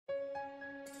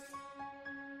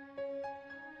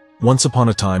Once upon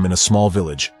a time in a small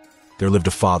village, there lived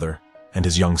a father and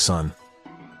his young son.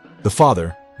 The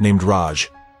father, named Raj,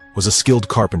 was a skilled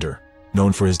carpenter,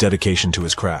 known for his dedication to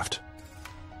his craft.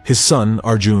 His son,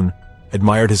 Arjun,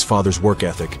 admired his father's work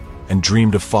ethic and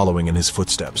dreamed of following in his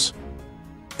footsteps.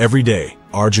 Every day,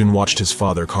 Arjun watched his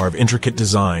father carve intricate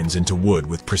designs into wood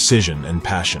with precision and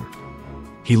passion.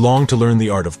 He longed to learn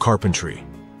the art of carpentry,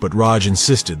 but Raj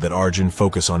insisted that Arjun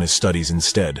focus on his studies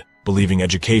instead, believing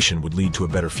education would lead to a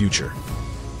better future.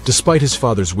 Despite his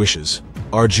father's wishes,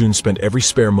 Arjun spent every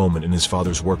spare moment in his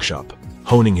father's workshop,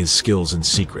 honing his skills in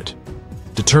secret.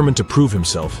 Determined to prove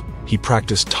himself, he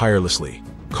practiced tirelessly,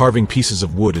 carving pieces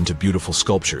of wood into beautiful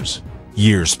sculptures.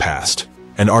 Years passed,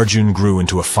 and Arjun grew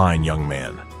into a fine young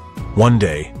man. One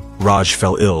day, Raj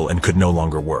fell ill and could no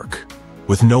longer work.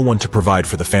 With no one to provide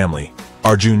for the family,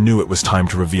 Arjun knew it was time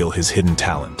to reveal his hidden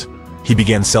talent. He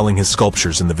began selling his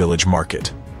sculptures in the village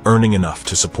market, earning enough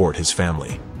to support his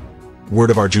family. Word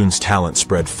of Arjun's talent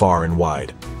spread far and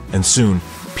wide, and soon,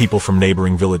 people from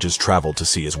neighboring villages traveled to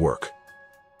see his work.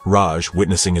 Raj,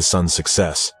 witnessing his son's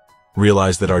success,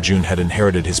 realized that Arjun had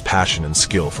inherited his passion and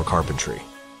skill for carpentry.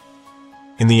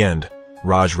 In the end,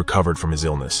 Raj recovered from his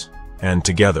illness, and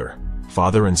together,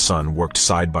 father and son worked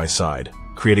side by side,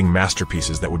 creating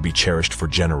masterpieces that would be cherished for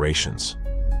generations.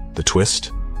 The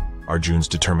twist? Arjun's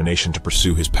determination to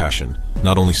pursue his passion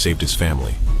not only saved his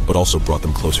family, but also brought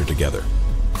them closer together,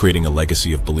 creating a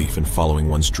legacy of belief in following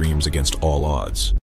one's dreams against all odds.